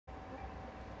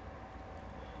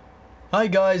Hi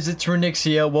guys, it's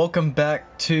Ronnoxia. Welcome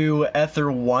back to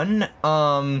Ether 1.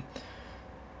 I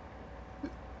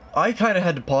kind of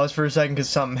had to pause for a second because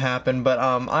something happened, but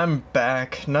I'm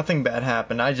back. Nothing bad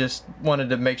happened. I just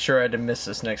wanted to make sure I didn't miss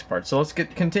this next part. So let's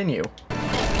continue.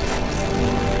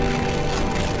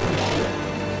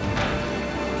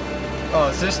 Oh,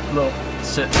 it's this little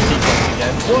sequence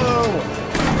again. Whoa!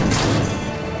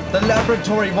 The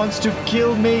laboratory wants to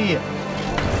kill me!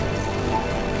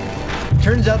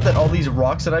 Turns out that all these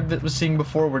rocks that I was seeing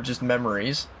before were just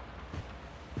memories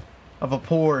of a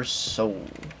poor soul.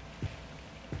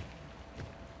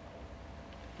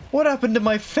 What happened to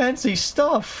my fancy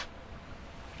stuff?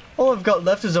 All I've got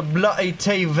left is a bloody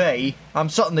TV. I'm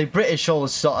suddenly British all of a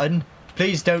sudden.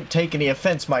 Please don't take any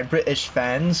offense, my British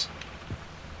fans.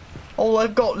 All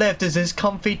I've got left is this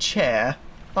comfy chair.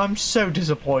 I'm so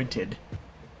disappointed.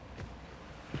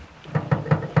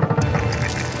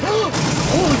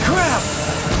 Holy crap!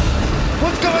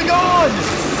 What's going on?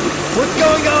 What's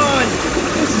going on?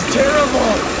 This is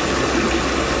terrible!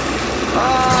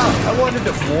 I wanted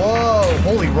to... Whoa!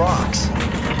 Holy rocks.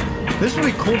 This would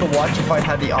be cool to watch if I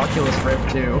had the Oculus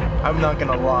Rift too. I'm not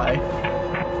gonna lie.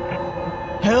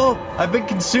 Help! I've been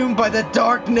consumed by the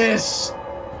darkness!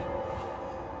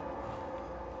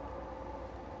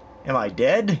 Am I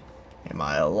dead? Am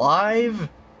I alive?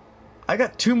 I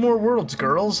got 2 more worlds,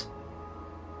 girls.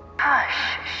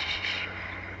 Hush.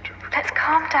 Let's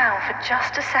calm down for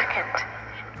just a second.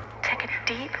 Take a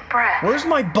deep breath. Where's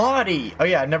my body? Oh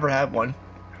yeah, I never had one.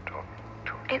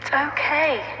 It's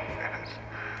okay.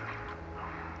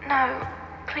 No,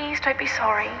 please don't be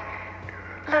sorry.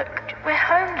 Look, we're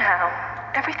home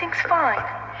now. Everything's fine.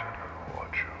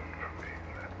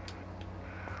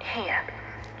 Here,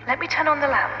 let me turn on the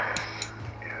lamp.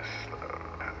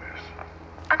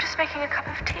 I'm just making a cup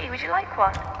of tea. Would you like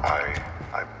one?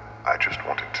 I just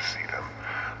wanted to see them.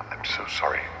 I'm so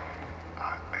sorry.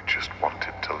 I just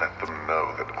wanted to let them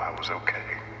know that I was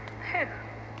okay.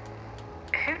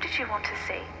 Who did you want to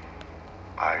see?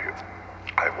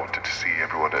 I wanted to see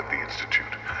everyone at the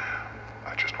Institute.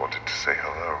 I just wanted to say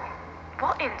hello.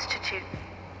 What institute?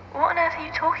 What on earth are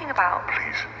you talking about?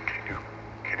 Please,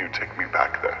 can you take me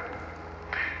back there?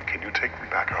 Can you take me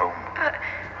back home? But,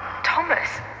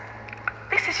 Thomas,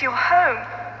 this is your home.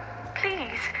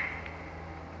 Please.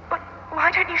 Why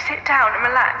don't you sit down and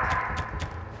relax?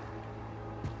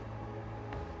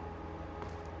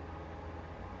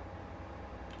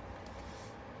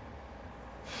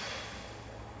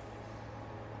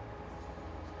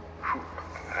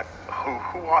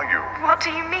 Who are you? What do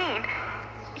you mean?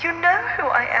 You know who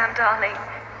I am, darling.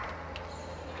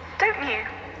 Don't you?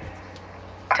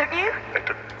 Don't you?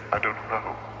 I don't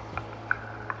know.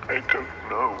 I don't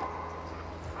know.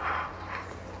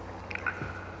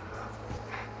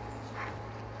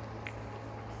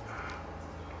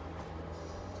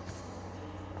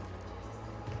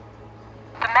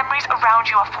 The memories around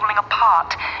you are falling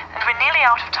apart, and we're nearly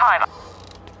out of time.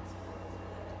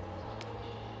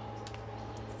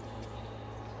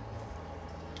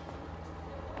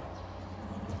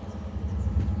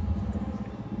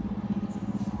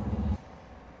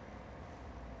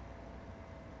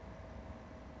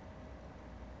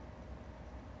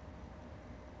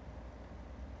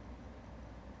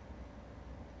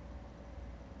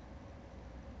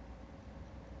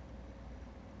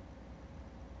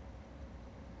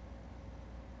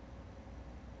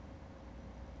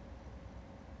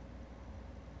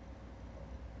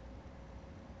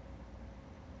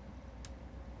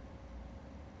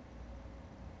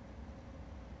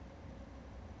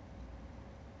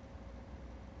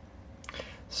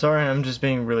 Sorry, I'm just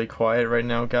being really quiet right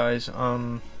now, guys. Where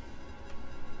am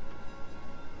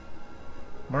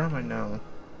I now?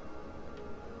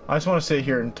 I just want to sit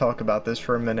here and talk about this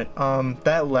for a minute.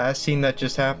 That last scene that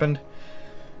just happened,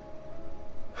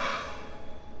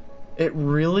 it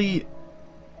really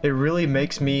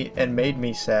makes me and made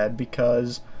me sad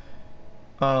because,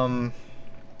 where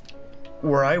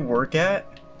I work at,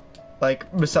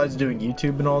 like, besides doing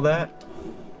YouTube and all that,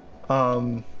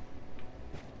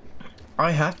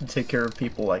 I have to take care of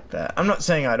people like that. I'm not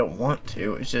saying I don't want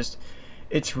to, it's just,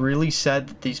 it's really sad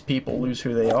that these people lose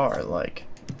who they are. Like,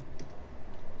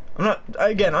 I'm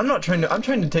trying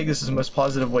to take this as the most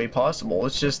positive way possible.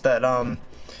 It's just that,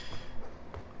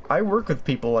 I work with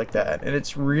people like that, and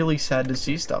it's really sad to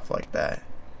see stuff like that.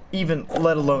 Even,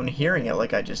 let alone hearing it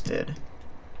like I just did.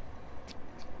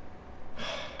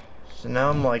 So now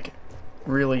I'm, like,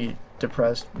 really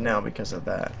depressed now because of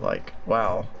that. Like,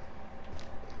 wow.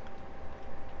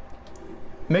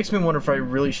 Makes me wonder if I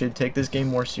really should take this game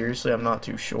more seriously. I'm not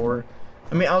too sure.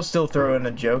 I mean, I'll still throw in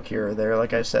a joke here or there,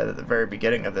 like I said at the very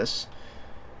beginning of this.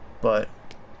 but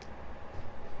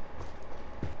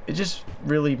it just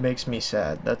really makes me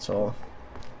sad, that's all.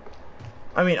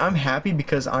 I mean, I'm happy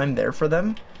because I'm there for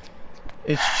them.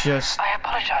 It's just... I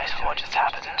apologize for what just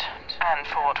happened, and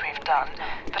for what we've done,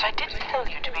 but I did tell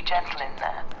you to be gentle in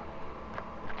there.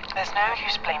 There's no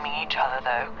use blaming each other,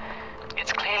 though.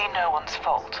 It's clearly no one's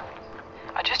fault.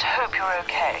 I just hope you're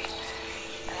okay.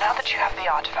 And now that you have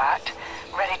the artifact,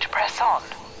 ready to press on.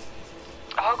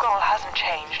 Our goal hasn't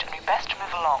changed, and we best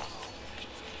move along.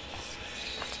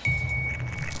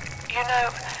 You know,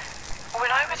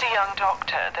 when I was a young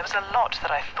doctor, there was a lot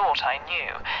that I thought I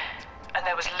knew, and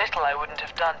there was little I wouldn't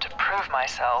have done to prove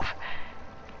myself.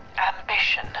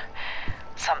 Ambition,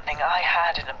 something I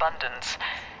had in abundance,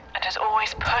 and has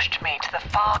always pushed me to the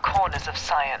far corners of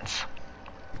science.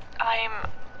 I'm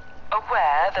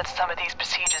aware that some of these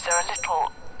procedures are a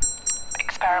little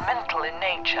experimental in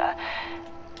nature,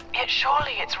 yet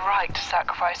surely it's right to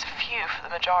sacrifice a few for the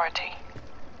majority.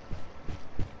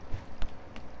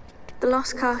 The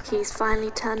lost car keys finally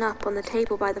turn up on the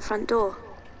table by the front door.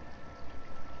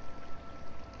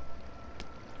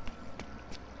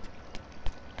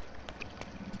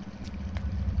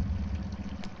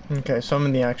 Okay, so I'm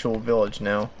in the actual village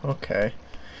now. Okay.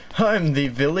 I'm the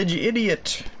village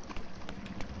idiot!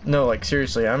 No, like,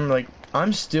 seriously,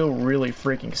 I'm still really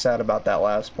freaking sad about that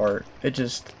last part. It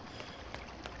just...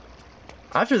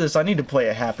 After this, I need to play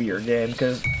a happier game,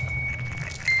 because...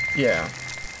 Yeah.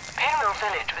 Pinwheel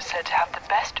Village was said to have the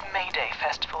best May Day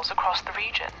festivals across the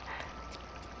region.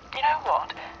 You know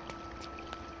what?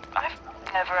 I've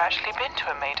never actually been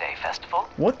to a May Day festival.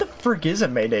 What the frick is a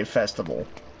May Day festival?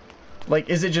 Like,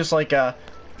 is it just like a...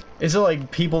 Is it like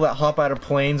people that hop out of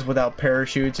planes without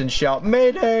parachutes and shout,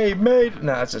 Mayday! Mayday!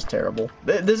 Nah, that's just terrible.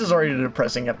 This is already a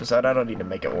depressing episode. I don't need to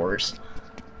make it worse.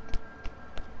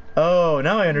 Oh,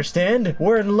 now I understand.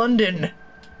 We're in London.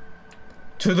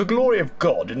 To the glory of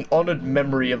God and honored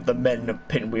memory of the men of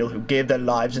Pinwheel who gave their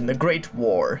lives in the Great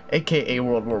War, aka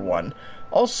World War I.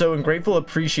 Also, in grateful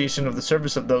appreciation of the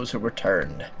service of those who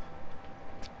returned.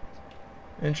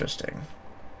 Interesting.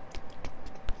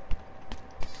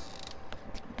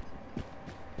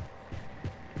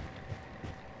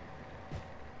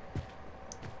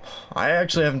 I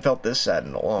actually haven't felt this sad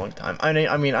in a long time.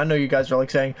 I mean, I know you guys are like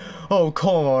saying, "Oh,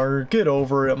 Connor, get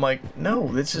over it." I'm like,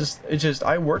 no, it's just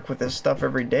I work with this stuff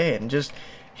every day, and just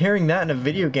hearing that in a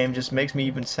video game just makes me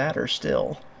even sadder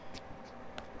still.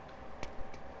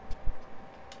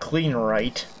 Clean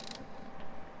right.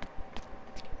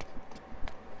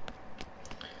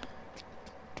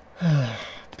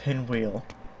 Pinwheel.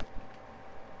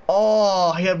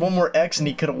 Oh, he had one more X and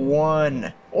he could have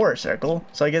won, or a circle.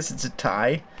 So I guess it's a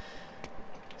tie.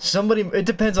 Somebody, it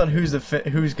depends on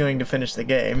who's going to finish the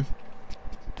game.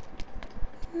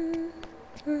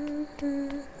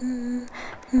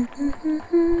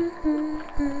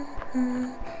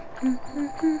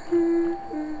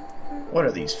 What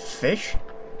are these, fish?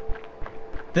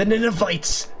 The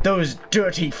Ninevites, those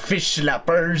dirty fish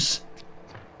slappers.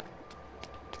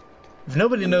 If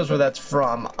nobody knows where that's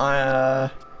from,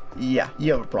 yeah,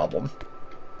 you have a problem.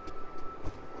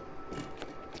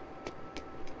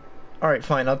 Alright,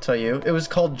 fine, I'll tell you. It was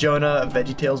called Jonah, a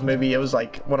VeggieTales movie. It was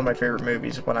like one of my favorite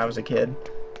movies when I was a kid.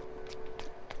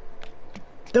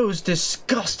 Those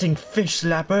disgusting fish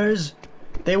slappers!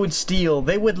 They would steal,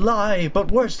 they would lie,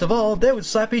 but worst of all, they would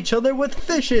slap each other with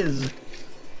fishes!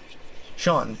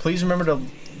 Sean, please remember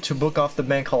to book off the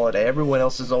bank holiday. Everyone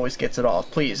else always gets it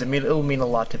off. Please, it'll mean a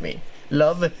lot to me.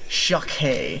 Love,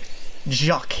 Jacques.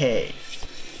 Jacques.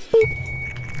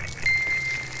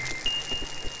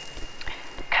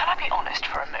 Can I be honest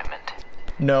for a moment?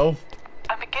 No.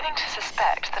 I'm beginning to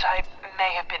suspect that I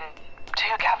may have been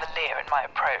too cavalier in my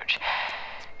approach.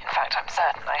 In fact, I'm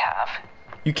certain I have.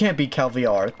 You can't be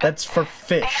caviar. That's for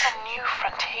fish. These are new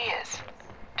frontiers.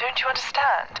 Don't you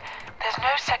understand? There's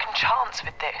no second chance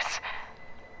with this.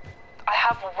 I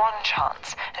have one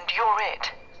chance, and you're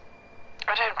it.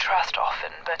 I don't trust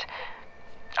often, but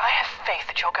I have faith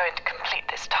that you're going to complete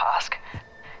this task,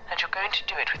 and you're going to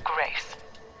do it with grace.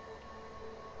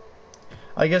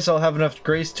 I guess I'll have enough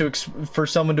grace for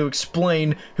someone to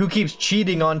explain who keeps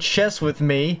cheating on chess with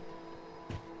me.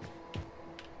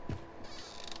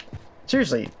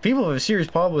 Seriously, people have serious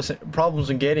problems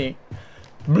in getting...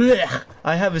 Blech!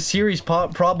 I have a serious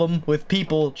problem with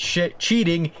people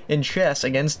cheating in chess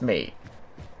against me.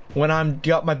 When I'm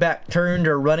got my back turned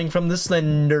or running from the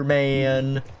Slender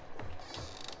Man.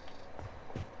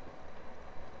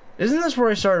 Isn't this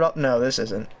where I started up? No, this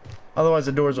isn't. Otherwise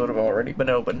the doors would have already been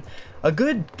open. A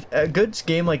good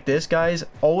game like this, guys,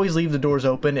 always leave the doors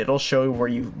open. It'll show you where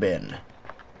you've been.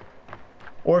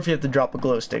 Or if you have to drop a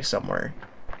glow stick somewhere.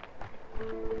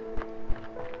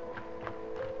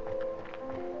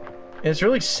 And it's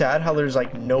really sad how there's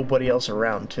like nobody else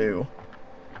around too.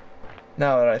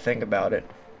 Now that I think about it.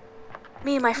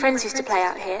 Me and my friends used to play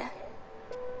out here.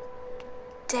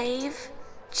 Dave,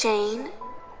 Jane,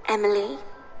 Emily,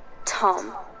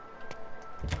 Tom.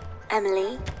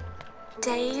 Emily,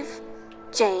 Dave,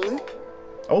 Jane.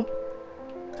 Oh.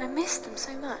 I miss them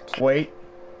so much. Wait.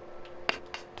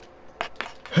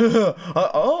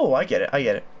 Oh, I get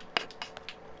it.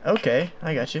 Okay,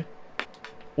 I got you.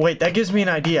 Wait, that gives me an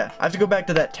idea. I have to go back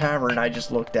to that tavern I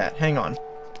just looked at. Hang on.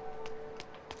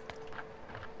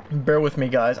 Bear with me,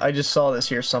 guys. I just saw this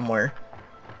here somewhere.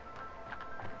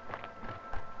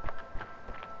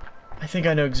 I think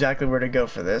I know exactly where to go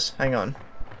for this. Hang on.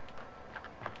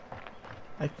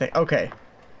 I think... Okay.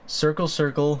 Circle,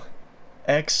 circle,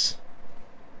 X...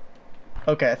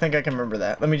 Okay, I think I can remember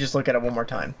that. Let me just look at it one more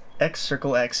time. X,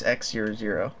 circle, X, X, 0,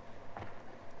 0.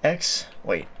 X...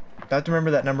 Wait. Do I have to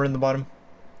remember that number in the bottom?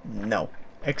 No.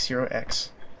 X, 0, X.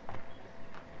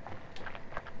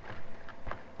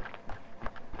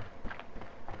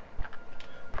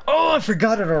 Oh, I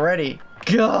forgot it already!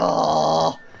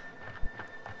 Gah!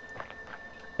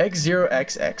 X0,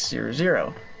 X, X, 0,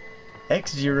 0.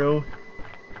 X0,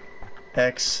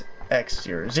 X, X,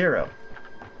 0, 0.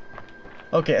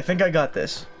 Okay, I think I got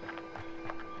this.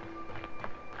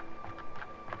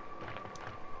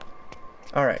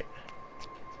 Alright.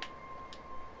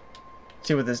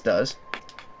 See what this does.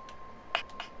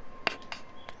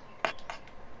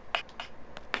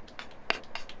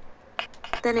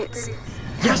 Then it's...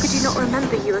 How could you not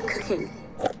remember you were cooking?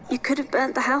 You could have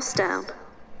burnt the house down.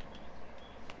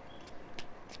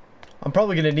 I'm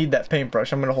probably gonna need that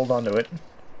paintbrush. I'm gonna hold on to it.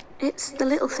 It's the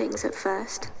little things at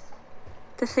first.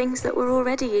 The things that were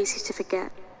already easy to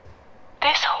forget.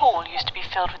 This hall used to be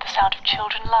filled with the sound of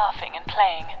children laughing and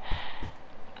playing.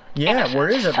 Yeah, Innocence where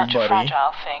is such a everybody?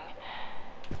 fragile thing.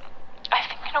 I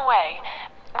think in a way,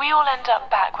 we all end up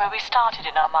back where we started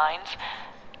in our minds,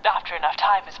 after enough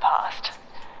time has passed.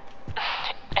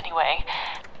 Anyway,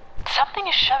 something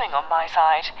is showing on my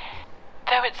side,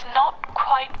 though it's not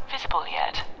quite visible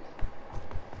yet.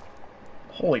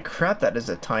 Holy crap, that is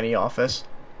a tiny office.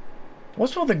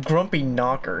 What's with the grumpy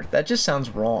knocker? That just sounds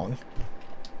wrong.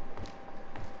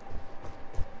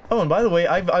 Oh, and by the way,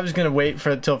 I was gonna wait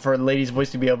for the lady's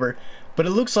voice to be over, but it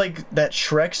looks like that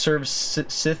Shrek serves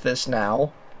Sithis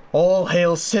now. All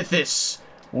hail Sithis!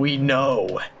 We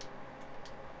know.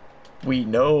 We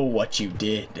know what you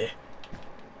did.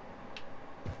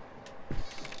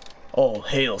 All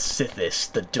hail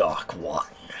Sithis, the Dark One.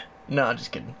 Nah,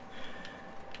 just kidding.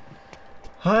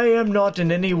 I am not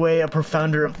in any way a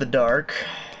profounder of the dark.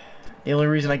 The only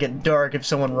reason I get dark if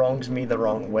someone wrongs me the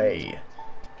wrong way.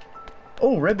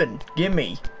 Oh, ribbon.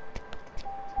 Gimme.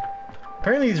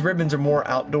 Apparently these ribbons are more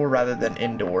outdoor rather than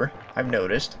indoor. I've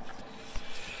noticed.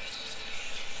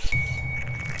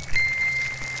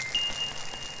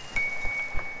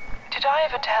 Did I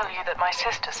ever tell you that my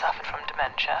sister suffered from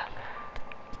dementia?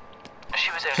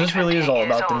 She was only This really is 20 all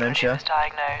years about old when she dementia. was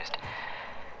diagnosed.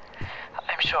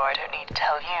 I'm sure I don't need to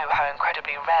tell you how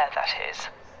incredibly rare that is.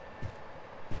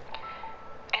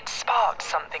 It sparked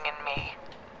something in me,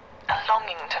 a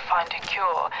longing to find a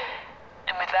cure,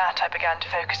 and with that I began to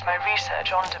focus my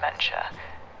research on dementia,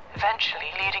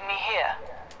 eventually leading me here.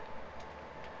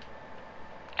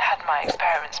 Had my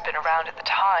experiments been around at the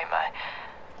time,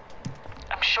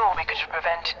 I'm sure we could have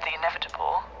prevented the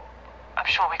inevitable. I'm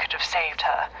sure we could have saved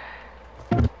her.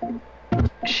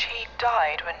 She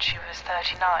died when she was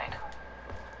 39.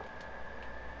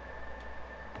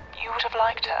 You would have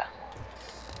liked her.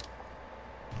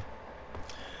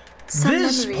 Some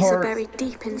This memories part- are buried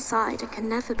deep inside and can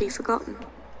never be forgotten.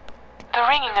 The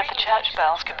ringing of the church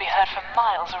bells could be heard for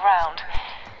miles around.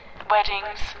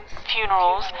 Weddings,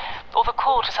 funerals, or the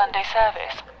call to Sunday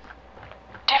service.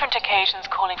 Different occasions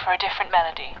calling for a different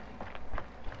melody.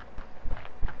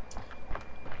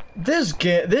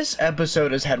 This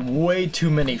episode has had way too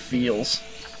many feels.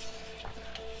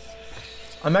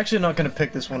 I'm actually not going to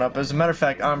pick this one up. As a matter of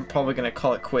fact, I'm probably going to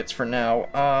call it quits for now.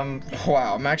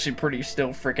 Wow, I'm actually pretty still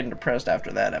freaking depressed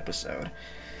after that episode.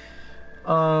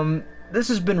 This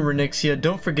has been Ronnoxia.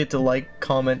 Don't forget to like,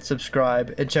 comment,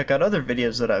 subscribe, and check out other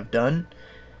videos that I've done.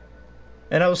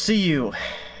 And I will see you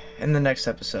in the next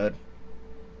episode.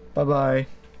 Bye-bye.